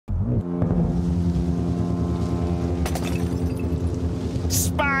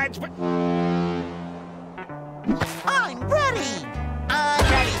I'm ready!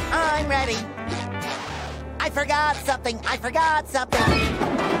 I'm ready! I'm ready! I forgot something! I forgot something!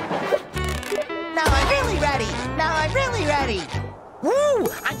 Now I'm really ready! Now I'm really ready! Woo!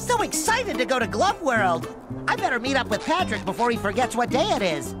 I'm so excited to go to Glove World! I better meet up with Patrick before he forgets what day it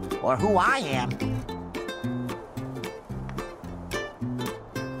is, or who I am.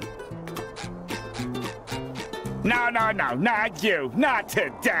 No, not you. Not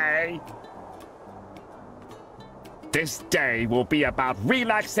today. This day will be about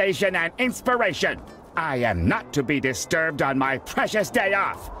relaxation and inspiration. I am not to be disturbed on my precious day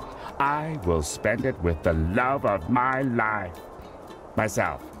off. I will spend it with the love of my life.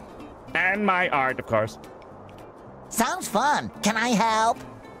 Myself. And my art, of course. Sounds fun. Can I help?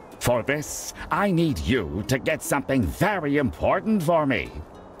 For this, I need you to get something very important for me.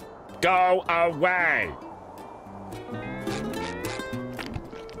 Go away.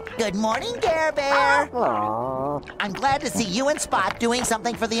 Good morning, Care Bear. I'm glad to see you and Spot doing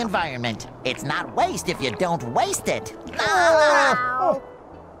something for the environment. It's not waste if you don't waste it.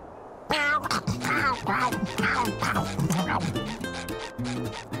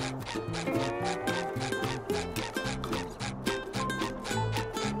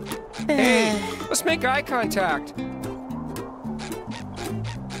 Hey, let's make eye contact.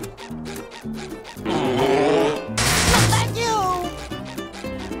 Thank you.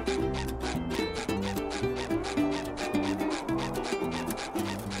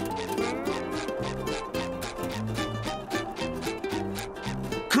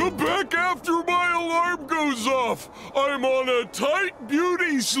 Come back after my alarm goes off. I'm on a tight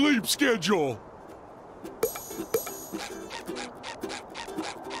beauty sleep schedule.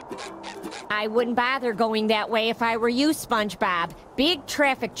 I wouldn't bother going that way if I were you, Spongebob. Big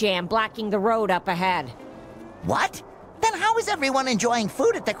traffic jam blocking the road up ahead. What? Then how is everyone enjoying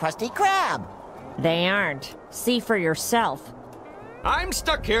food at the Krusty Krab? They aren't. See for yourself. I'm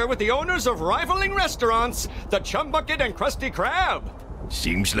stuck here with the owners of rivaling restaurants, the Chum Bucket and Krusty Krab.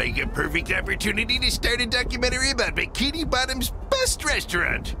 Seems like a perfect opportunity to start a documentary about Bikini Bottom's best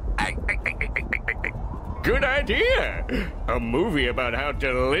restaurant. Good idea. A movie about how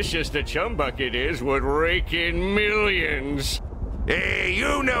delicious the Chum Bucket is would rake in millions. Hey,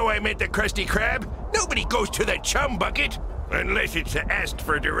 you know I meant the Krusty Krab. Nobody goes to the Chum Bucket unless it's asked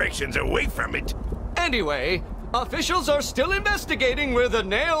for directions away from it. Anyway, officials are still investigating where the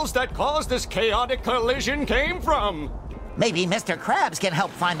nails that caused this chaotic collision came from. Maybe Mr. Krabs can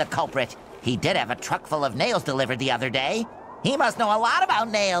help find the culprit. He did have a truck full of nails delivered the other day. He must know a lot about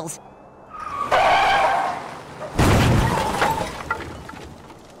nails.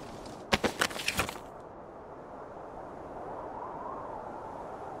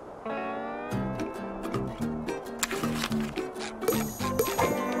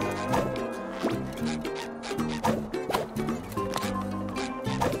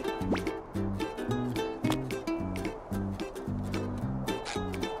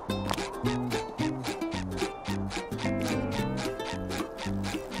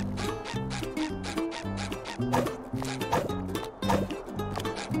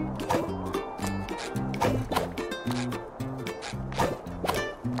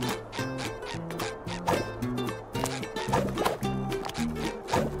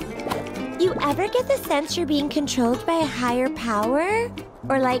 You ever get the sense you're being controlled by a higher power?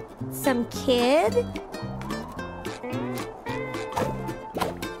 Or like some kid?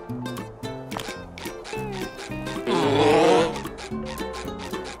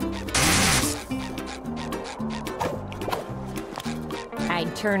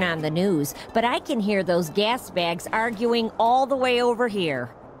 I'd turn on the news, but I can hear those gas bags arguing all the way over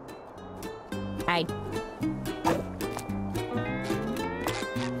here.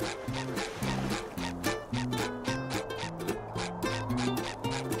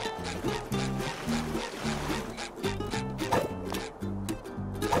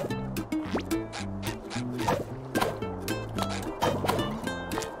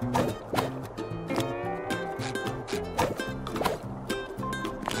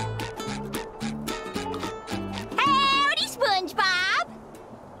 Howdy, Spongebob!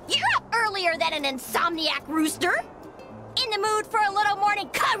 You're up earlier than an insomniac rooster. In the mood for a little morning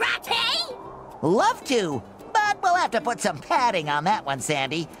karate? Love to, but we'll have to put some padding on that one,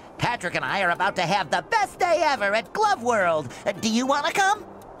 Sandy. Patrick and I are about to have the best day ever at Glove World. Do you want to come?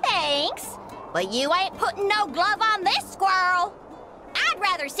 Thanks, but you ain't putting no glove on this squirrel. I'd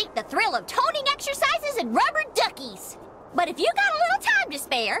rather seek the thrill of toning exercises and rubber duckies. But if you got a little time to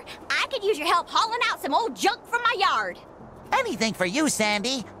spare, I could use your help hauling out some old junk from my yard. Anything for you,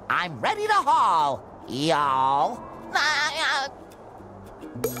 Sandy. I'm ready to haul, y'all.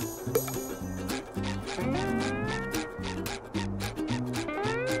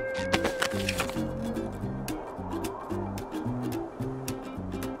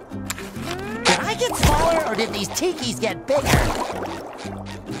 get smaller, or did these tikis get bigger?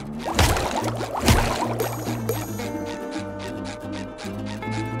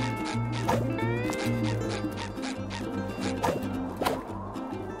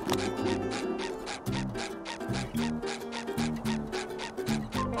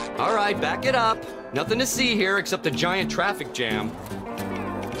 All right, back it up. Nothing to see here except a giant traffic jam.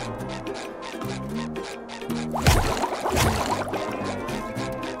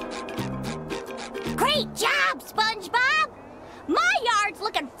 Great job, SpongeBob! My yard's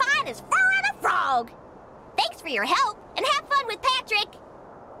looking fine as fur on a frog. Thanks for your help, and have fun with Patrick.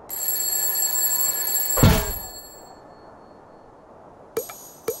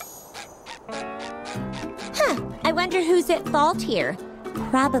 I wonder who's at fault here.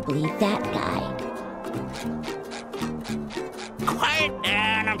 Probably that guy. Quiet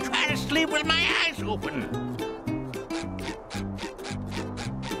down. I'm trying to sleep with my eyes open.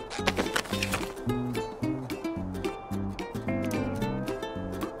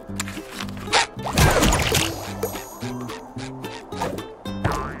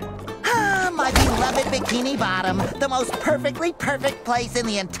 Ah, my beloved Bikini Bottom, the most perfectly perfect place in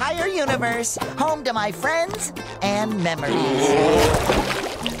the entire universe, home to my friends and memories.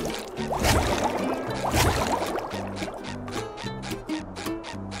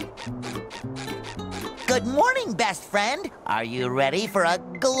 Good morning, best friend. Are you ready for a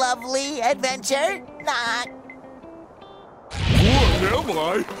glovely adventure? Nah. What am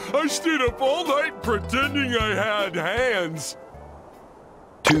I? I stayed up all night pretending I had hands.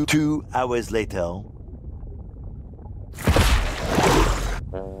 Two hours later.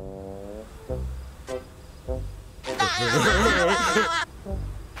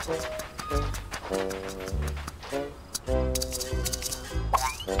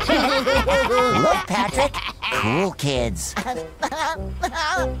 Look, Patrick. Cool kids.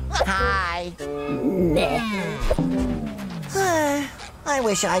 Hi. I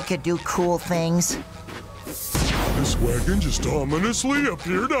wish I could do cool things. This wagon just ominously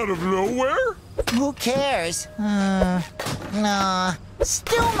appeared out of nowhere? Who cares? Nah,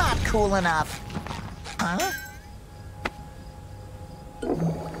 still not cool enough. Huh?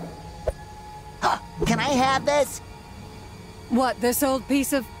 Can I have this? What, this old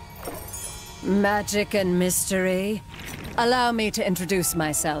piece of magic and mystery? Allow me to introduce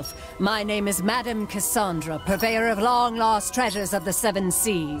myself. My name is Madame Cassandra, purveyor of long-lost treasures of the Seven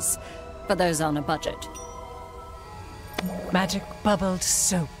Seas, for those on a budget. Magic bubbled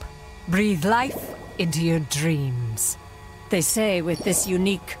soap. Breathe life into your dreams. They say with this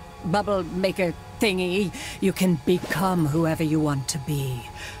unique bubble maker thingy, you can become whoever you want to be.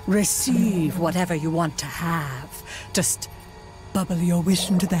 Receive whatever you want to have. Just bubble your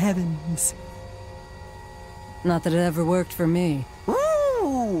wish into the heavens. Not that it ever worked for me.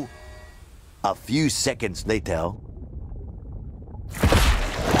 Ooh! A few seconds later.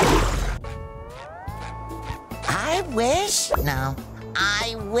 I wish? No.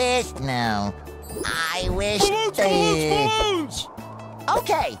 I wish? No. I wish... Balloons!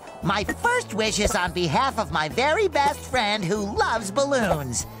 Okay, my first wish is on behalf of my very best friend who loves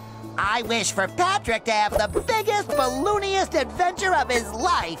balloons. I wish for Patrick to have the biggest, ballooniest adventure of his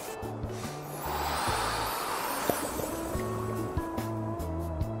life.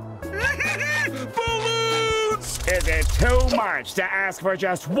 Balloons! Is it too much to ask for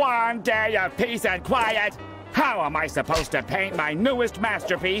just one day of peace and quiet? How am I supposed to paint my newest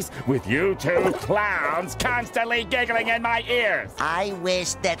masterpiece with you two clowns constantly giggling in my ears? I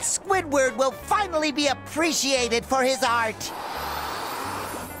wish that Squidward will finally be appreciated for his art.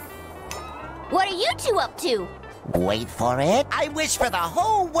 What are you two up to? Wait for it. I wish for the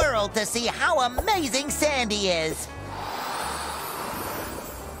whole world to see how amazing Sandy is.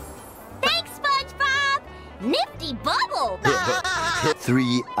 Thanks, SpongeBob! Nifty bubble!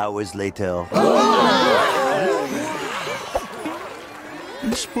 3 hours later.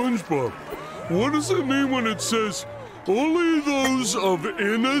 SpongeBob, what does it mean when it says, only those of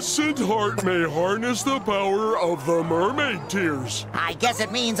innocent heart may harness the power of the mermaid tears? I guess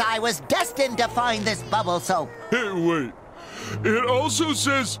it means I was destined to find this bubble soap. Hey, wait. It also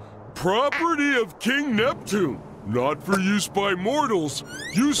says, property of King Neptune, not for use by mortals.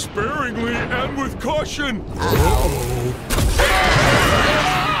 Use sparingly and with caution.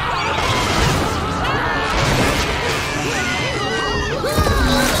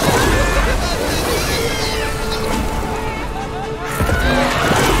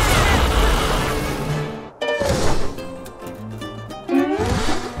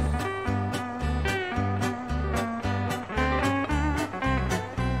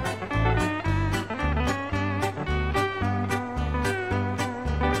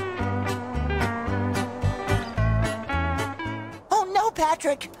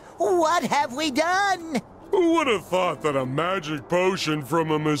 Patrick, what have we done? Who would have thought that a magic potion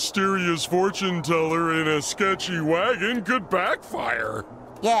from a mysterious fortune teller in a sketchy wagon could backfire?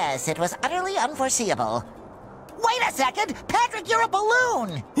 Yes, it was utterly unforeseeable. Wait a second! Patrick, you're a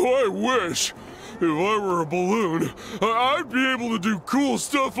balloon! I wish. If I were a balloon, I'd be able to do cool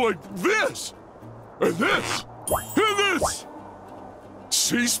stuff like this! And this! And this!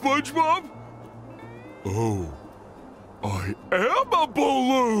 See, SpongeBob? Oh, I am a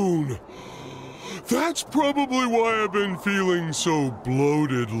balloon! That's probably why I've been feeling so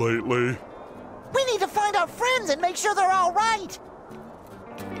bloated lately. We need to find our friends and make sure they're all right!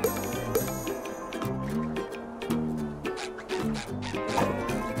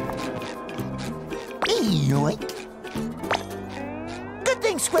 Yoink. Good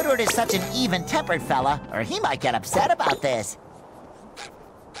thing Squidward is such an even-tempered fella, or he might get upset about this.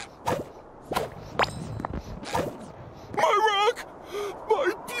 My rock!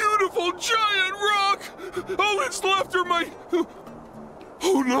 My beautiful giant rock! All that's left are my...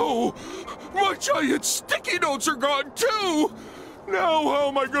 Oh no! My giant sticky notes are gone too! Now how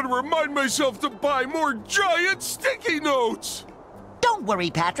am I going to remind myself to buy more giant sticky notes? Don't worry,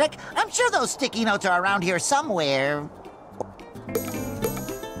 Patrick. I'm sure those sticky notes are around here somewhere.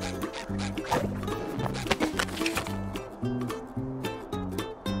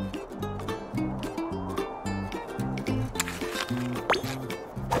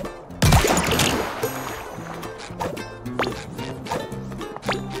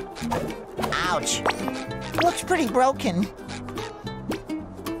 Ouch. Looks pretty broken.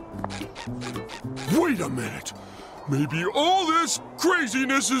 Wait a minute. Maybe all this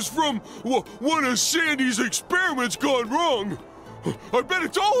craziness is from one of Sandy's experiments gone wrong. I bet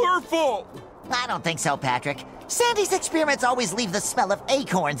it's all her fault. I don't think so, Patrick. Sandy's experiments always leave the smell of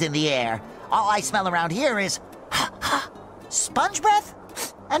acorns in the air. All I smell around here is sponge breath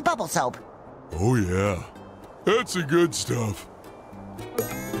and bubble soap. Oh yeah, that's the good stuff.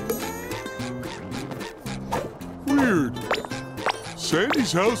 Weird.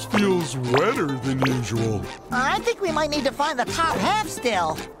 Sandy's house feels wetter than usual. I think we might need to find the top half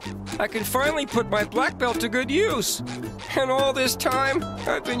still. I can finally put my black belt to good use. And all this time,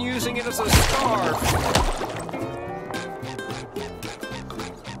 I've been using it as a scarf.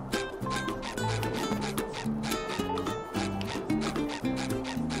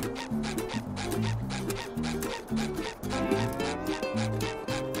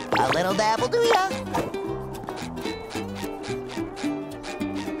 A little dab will do ya.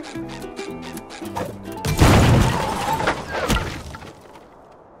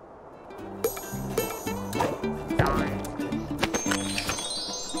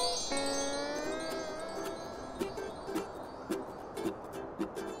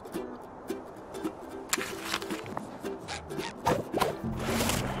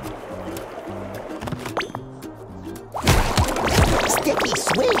 Sticky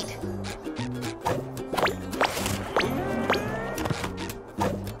sweet.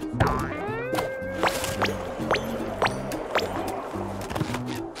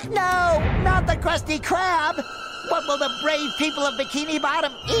 No, not the Krusty Krab. What will the brave people of Bikini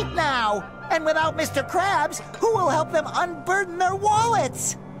Bottom eat now? And without Mr. Krabs, who will help them unburden their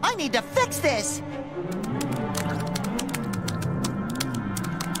wallets? I need to fix this.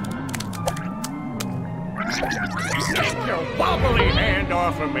 Get your wobbly hand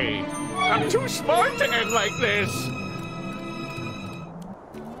off of me! I'm too smart to end like this!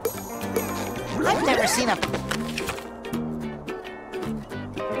 I've never seen a...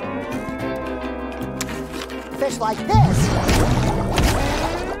 fish like this.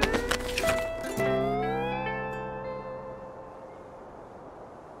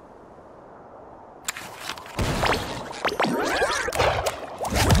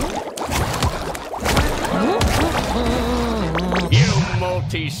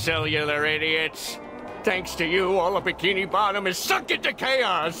 Multicellular idiots! Thanks to you, all of Bikini Bottom is sunk into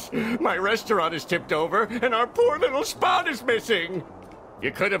chaos! My restaurant is tipped over, and our poor little spot is missing!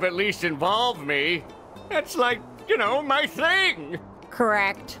 You could have at least involved me. That's like, you know, my thing!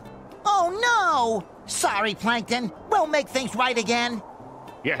 Correct. Oh no! Sorry, Plankton. We'll make things right again.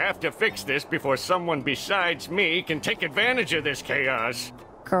 You have to fix this before someone besides me can take advantage of this chaos.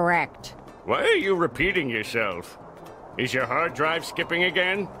 Correct. Why are you repeating yourself? Is your hard drive skipping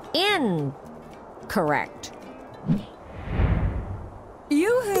again? Incorrect.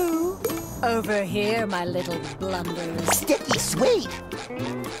 Yoo-hoo! Over here, my little blunders. Sticky sweet.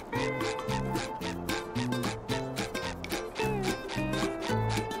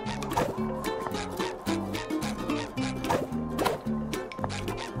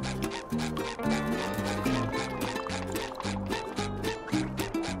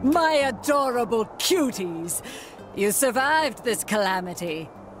 My adorable cuties. You survived this calamity.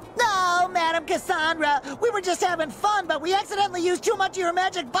 No, Madam Cassandra. We were just having fun, but we accidentally used too much of your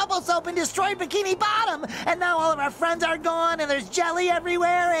magic bubble soap and destroyed Bikini Bottom. And now all of our friends are gone, and there's jelly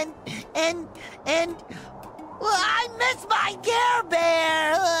everywhere, and... Well, I miss my Care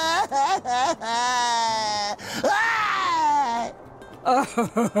Bear!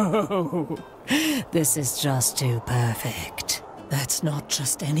 Oh, this is just too perfect. That's not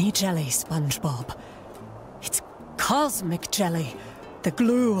just any jelly, SpongeBob. It's cosmic jelly, the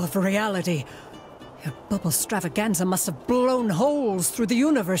glue of reality. Your bubble stravaganza must have blown holes through the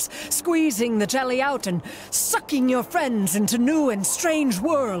universe, squeezing the jelly out and sucking your friends into new and strange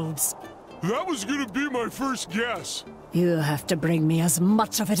worlds. That was gonna be my first guess. You have to bring me as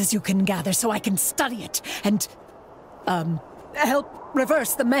much of it as you can gather so I can study it and, help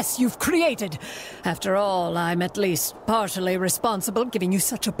reverse the mess you've created. After all, I'm at least partially responsible, giving you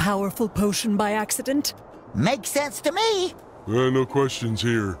such a powerful potion by accident. Makes sense to me. No questions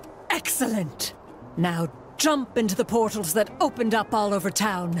here. Excellent. Now jump into the portals that opened up all over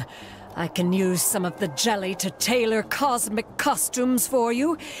town. I can use some of the jelly to tailor cosmic costumes for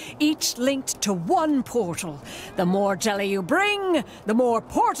you, each linked to one portal. The more jelly you bring, the more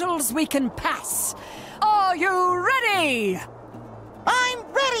portals we can pass. Are you ready? I'm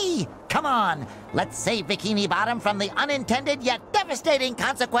ready! Come on, let's save Bikini Bottom from the unintended yet devastating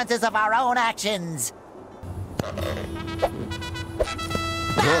consequences of our own actions.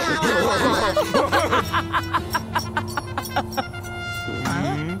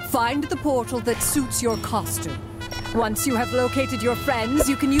 Find the portal that suits your costume. Once you have located your friends,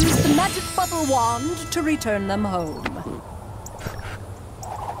 you can use the magic bubble wand to return them home.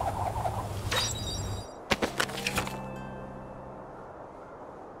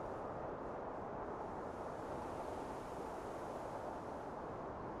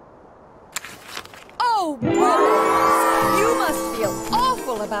 Oh, boys! You must feel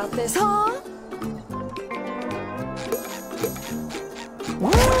awful about this, huh?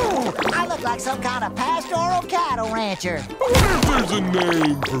 Woo! I look like some kind of pastoral cattle rancher. I wonder if there's a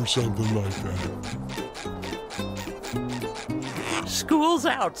name for something like that. School's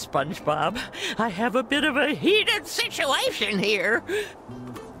out, SpongeBob. I have a bit of a heated situation here.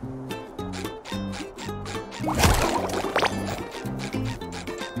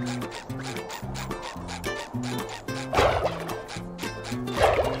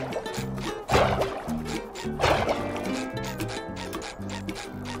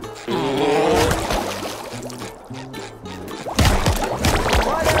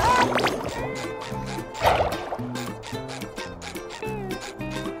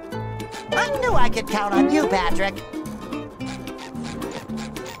 I knew I could count on you, Patrick.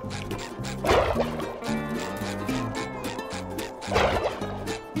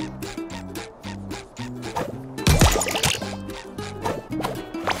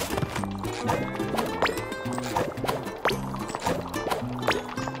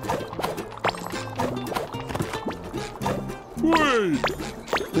 Wait!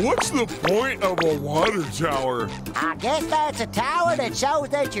 What's the point of a water tower? I guess that's a tower that shows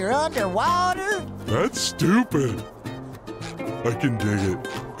that you're underwater. That's stupid. I can dig it.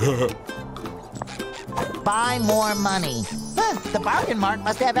 Buy more money. Huh, the bargain mart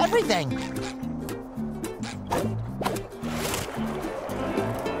must have everything.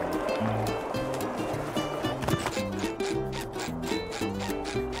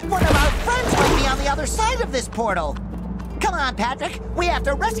 One of our friends might be on the other side of this portal. Come on, Patrick. We have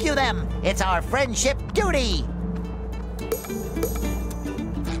to rescue them. It's our friendship duty.